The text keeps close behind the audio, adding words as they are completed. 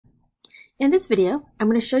In this video, I'm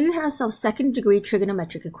going to show you how to solve second-degree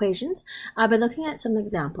trigonometric equations by looking at some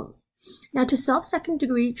examples. Now, to solve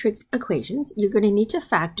second-degree trig equations, you're going to need to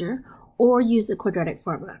factor or use the quadratic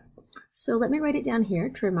formula. So let me write it down here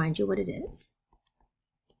to remind you what it is.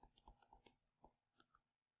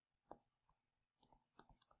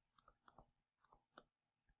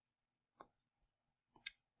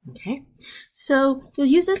 Okay, so you'll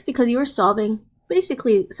use this because you are solving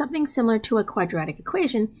basically something similar to a quadratic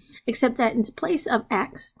equation, except that in place of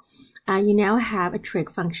x, you now have a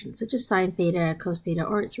trig function, such as sine theta, cos theta,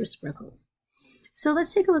 or its reciprocals. So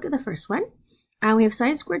let's take a look at the first one. We have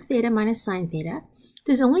sine squared theta minus sine theta.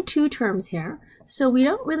 There's only two terms here, so we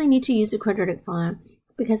don't really need to use the quadratic formula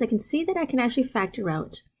because I can see that I can actually factor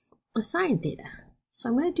out a sine theta. So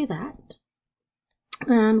I'm going to do that.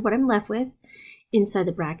 And what I'm left with inside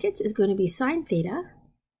the brackets is going to be sine theta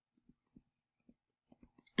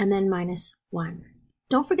and then minus 1.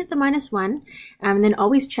 Don't forget the minus 1, and then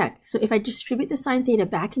always check. So if I distribute the sine theta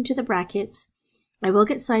back into the brackets, I will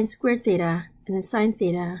get sine squared theta, and then sine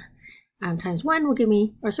theta times 1 will give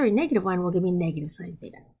me, negative 1 will give me negative sine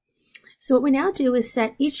theta. So what we now do is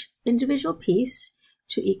set each individual piece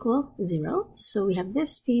to equal 0. So we have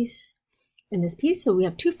this piece and this piece, so we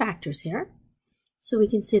have two factors here. So we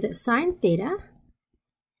can say that sine theta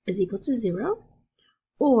is equal to 0,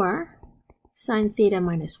 or sine theta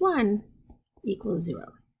minus 1 equals 0.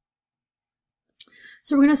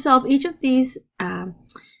 So we're going to solve each of these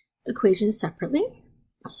equations separately.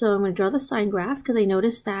 So I'm going to draw the sine graph because I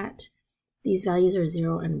noticed that these values are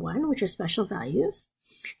 0 and 1, which are special values.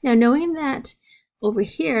 Now, knowing that over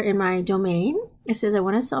here in my domain, it says I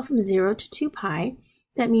want to solve from 0 to 2 pi,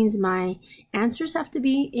 that means my answers have to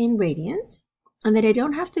be in radians, and that I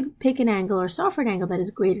don't have to pick an angle or solve for an angle that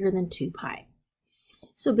is greater than 2 pi.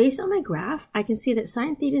 So based on my graph, I can see that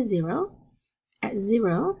sine theta is 0 at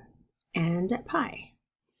 0 and at pi.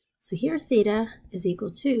 So here theta is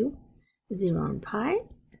equal to 0 and pi.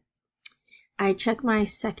 I check my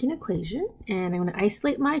second equation, and I'm going to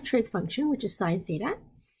isolate my trig function, which is sine theta,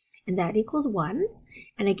 and that equals 1.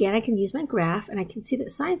 And again, I can use my graph, and I can see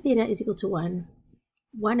that sine theta is equal to 1.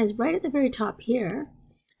 1 is right at the very top here,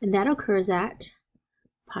 and that occurs at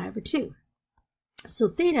pi over 2. So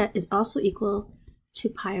theta is also equal to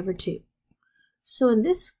pi over 2. So in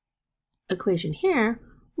this equation here,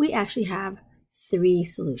 we actually have 3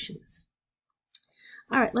 solutions.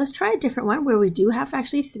 All right, let's try a different one where we do have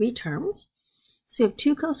actually 3 terms. So we have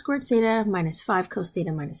 2 cos squared theta minus 5 cos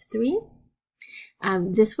theta minus 3.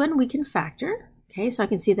 This one we can factor. Okay, so I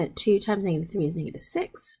can see that 2 times negative 3 is negative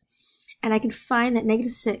 6. And I can find that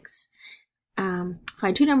negative 6,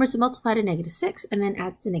 find 2 numbers to multiply to negative 6 and then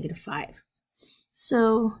adds to negative 5.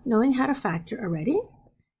 So knowing how to factor already,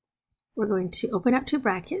 we're going to open up 2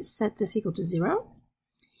 brackets, set this equal to 0.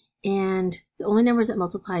 And the only numbers that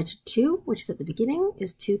multiply to 2, which is at the beginning,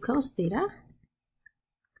 is 2 cos theta.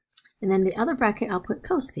 And then the other bracket, I'll put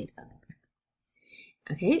cos theta.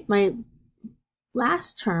 Okay, my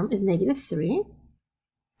last term is negative 3.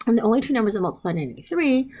 And the only 2 numbers that multiply to negative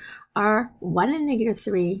 3 are 1 and negative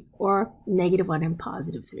 3, or negative 1 and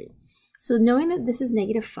positive 3. So knowing that this is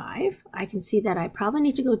negative 5, I can see that I probably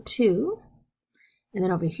need to go 2, and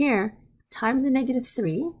then over here, times the negative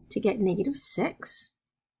 3 to get negative 6.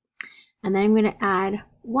 And then I'm going to add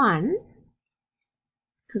 1,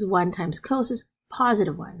 because 1 times cos is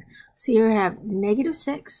positive 1. So here I have negative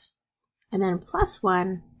 6, and then plus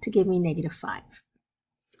 1 to give me negative 5.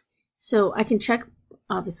 So I can check,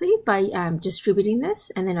 obviously, by distributing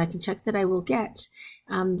this, and then I can check that I will get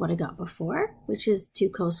what I got before, which is 2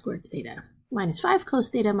 cos squared theta minus 5 cos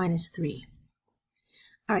theta minus 3.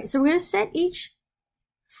 All right, so we're going to set each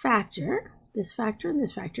factor, this factor and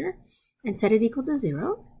this factor, and set it equal to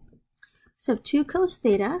 0. So if 2 cos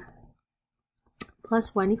theta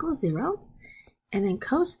plus 1 equals 0, and then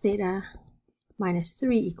cos theta minus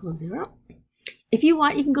 3 equals 0. If you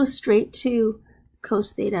want, you can go straight to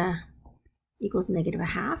cos theta equals negative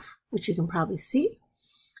 1/2, which you can probably see.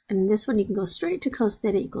 And this one, you can go straight to cos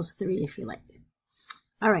theta equals 3 if you like.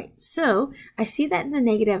 All right, so I see that in the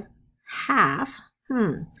negative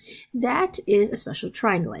 1/2, that is a special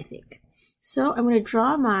triangle, I think. So I'm going to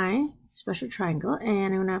draw my special triangle,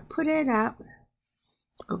 and I'm going to put it up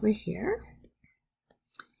over here.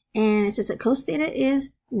 And it says that cos theta is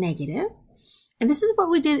negative. And this is what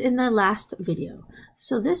we did in the last video.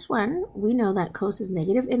 So this one, we know that cos is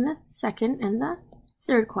negative in the second and the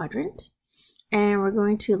third quadrant. And we're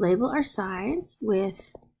going to label our sides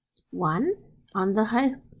with 1 on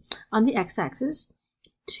the x-axis,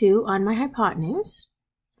 2 on my hypotenuse,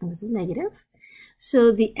 and this is negative.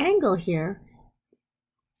 So the angle here,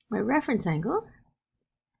 my reference angle,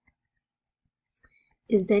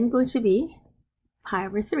 is then going to be pi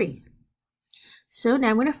over 3. So now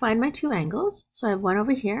I'm going to find my two angles. So I have one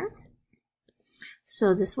over here.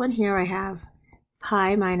 So this one here I have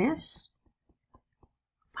pi minus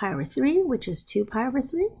pi over 3, which is 2 pi over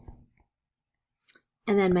 3.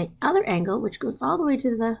 And then my other angle, which goes all the way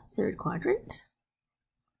to the third quadrant,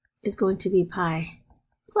 is going to be pi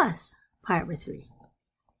plus pi over 3,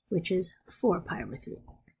 which is 4 pi over 3.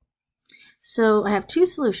 So I have two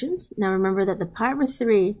solutions. Now remember that the pi over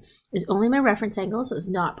 3 is only my reference angle, so it's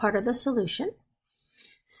not part of the solution.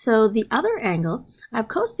 So the other angle, I have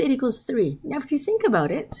cos theta equals 3. Now if you think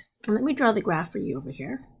about it, and let me draw the graph for you over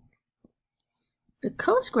here. The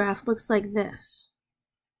cos graph looks like this.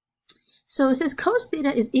 So it says cos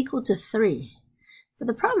theta is equal to 3. But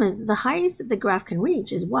the problem is the highest that the graph can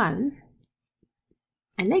reach is 1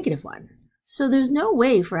 and negative 1. So there's no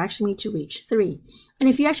way for actually me to reach 3. And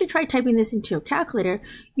if you actually try typing this into your calculator,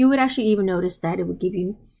 you would actually even notice that it would give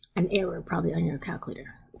you an error probably on your calculator.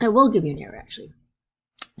 It will give you an error actually.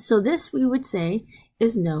 So this we would say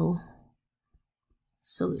is no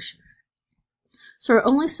solution. So our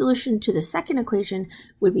only solution to the second equation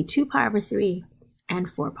would be 2 pi over 3 and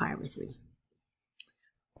 4 pi over 3.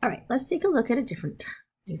 All right, let's take a look at a different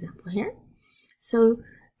example here. So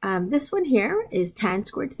this one here is tan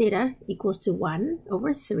squared theta equals to 1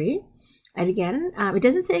 over 3. And again, it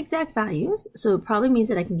doesn't say exact values, so it probably means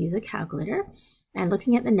that I can use a calculator. And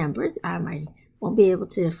looking at the numbers, I won't be able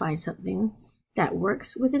to find something that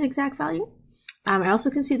works with an exact value. I also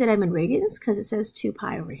can see that I'm in radians because it says 2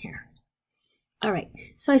 pi over here. All right,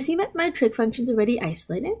 so I see that my trig function is already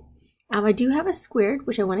isolated. I do have a squared,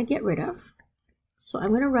 which I want to get rid of. So I'm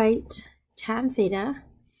going to write tan theta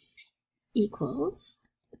equals,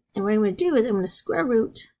 and what I'm going to do is I'm going to square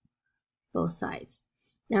root both sides.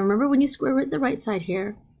 Now remember, when you square root the right side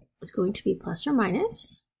here, it's going to be plus or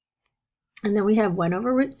minus. And then we have 1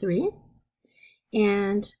 over root 3.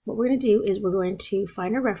 And what we're going to do is we're going to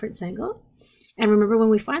find a reference angle. And remember, when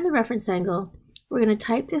we find the reference angle, we're going to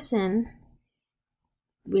type this in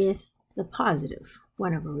with the positive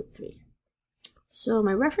 1 over root 3. So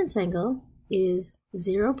my reference angle is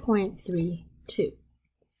 0.32.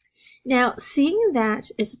 Now, seeing that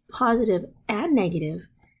it's positive and negative,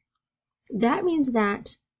 that means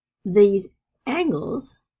that these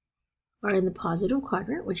angles are in the positive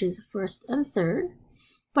quadrant, which is first and third,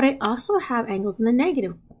 but I also have angles in the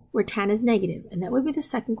negative, where tan is negative, and that would be the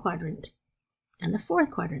second quadrant and the fourth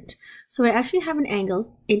quadrant. So I actually have an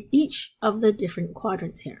angle in each of the different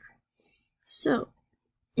quadrants here. So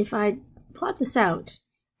if I plot this out,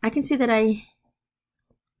 I can see that I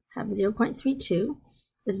have 0.32.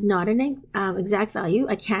 It's not an exact value.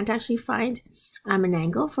 I can't actually find an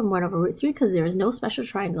angle from 1 over root 3 because there is no special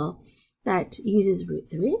triangle that uses root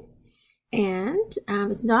 3. And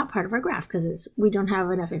it's not part of our graph because we don't have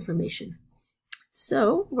enough information.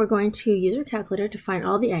 So we're going to use our calculator to find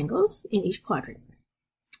all the angles in each quadrant.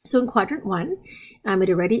 So in quadrant 1, it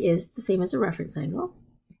already is the same as the reference angle.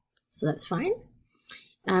 So that's fine.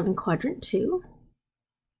 In quadrant 2,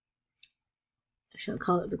 I shall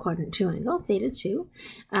call it the quadrant 2 angle, theta 2,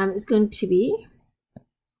 is going to be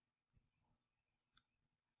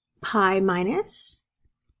pi minus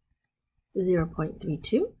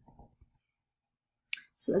 0.32.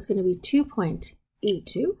 So that's going to be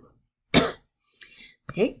 2.82.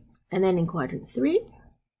 Okay, and then in quadrant 3,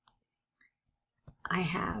 I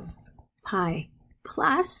have pi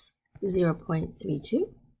plus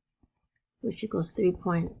 0.32, which equals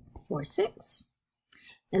 3.46.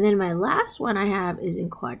 And then my last one I have is in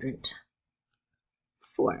quadrant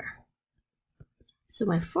 4. So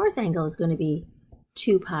my fourth angle is going to be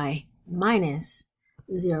 2 pi minus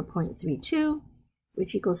 0.32,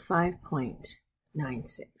 which equals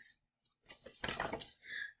 5.96.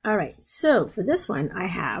 All right, so for this one, I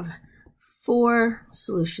have 4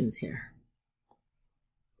 solutions here.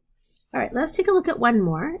 All right, let's take a look at one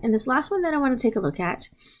more. And this last one that I want to take a look at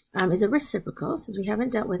is a reciprocal, since we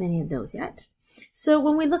haven't dealt with any of those yet. So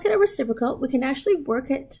when we look at a reciprocal, we can actually work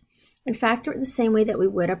it and factor it the same way that we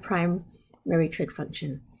would a primary trig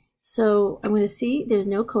function. So I'm going to see there's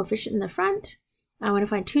no coefficient in the front. I want to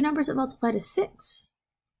find two numbers that multiply to 6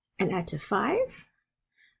 and add to 5.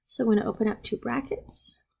 So I'm going to open up two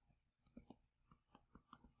brackets.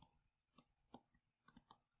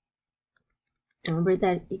 And remember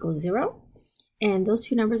that equals 0. And those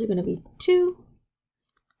two numbers are going to be 2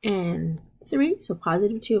 and 3. So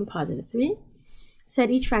positive 2 and positive 3. Set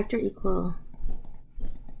each factor equal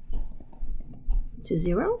to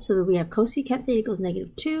 0. So that we have cosecant theta equals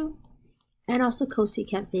negative 2. And also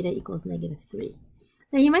cosecant theta equals negative 3.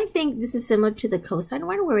 Now you might think this is similar to the cosine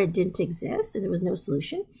one where it didn't exist and there was no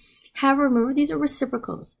solution. However, remember these are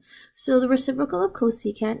reciprocals. So the reciprocal of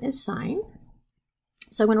cosecant is sine.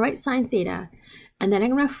 So I'm going to write sine theta, and then I'm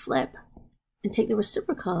going to flip and take the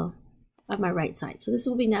reciprocal of my right side. So this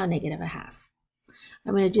will be now -1/2.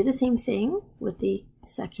 I'm going to do the same thing with the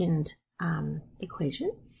second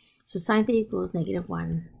equation. So sine theta equals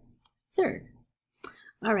 -1/3.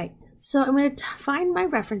 All right, so I'm going to find my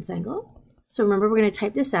reference angle. So remember, we're going to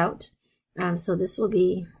type this out. So this will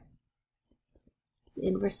be the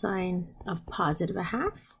inverse sine of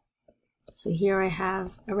 +1/2. So here I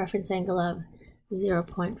have a reference angle of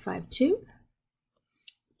 0.52.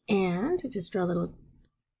 And just draw a little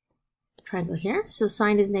triangle here. So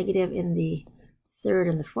sine is negative in the third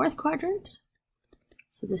and the fourth quadrant.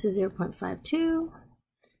 So this is 0.52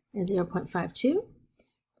 and 0.52.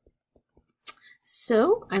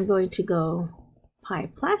 So I'm going to go pi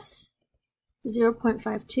plus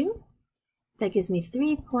 0.52. That gives me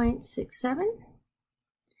 3.67.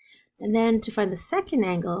 And then to find the second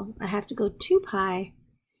angle, I have to go 2 pi.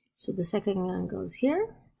 So the second angle is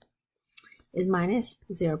here, is minus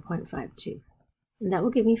 0.52. And that will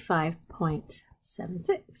give me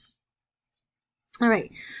 5.76. All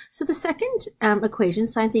right, so the second equation,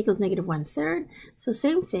 sine theta equals -1/3. So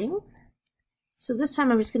same thing. So this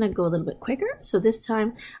time I'm just going to go a little bit quicker. So this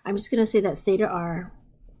time I'm just going to say that theta r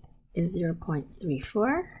is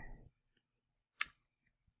 0.34.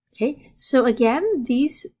 Okay, so again,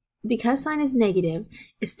 because sine is negative,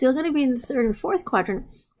 it's still going to be in the third and fourth quadrant,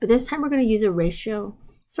 but this time we're going to use a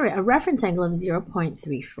reference angle of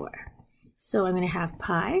 0.34. So I'm going to have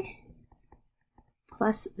pi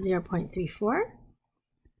plus 0.34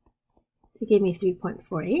 to give me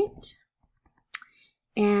 3.48,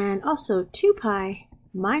 and also 2 pi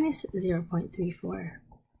minus 0.34,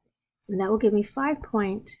 and that will give me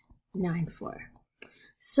 5.94.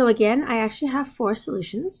 So again, I actually have 4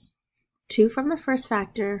 solutions, 2 from the first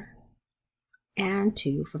factor and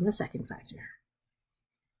 2 from the second factor.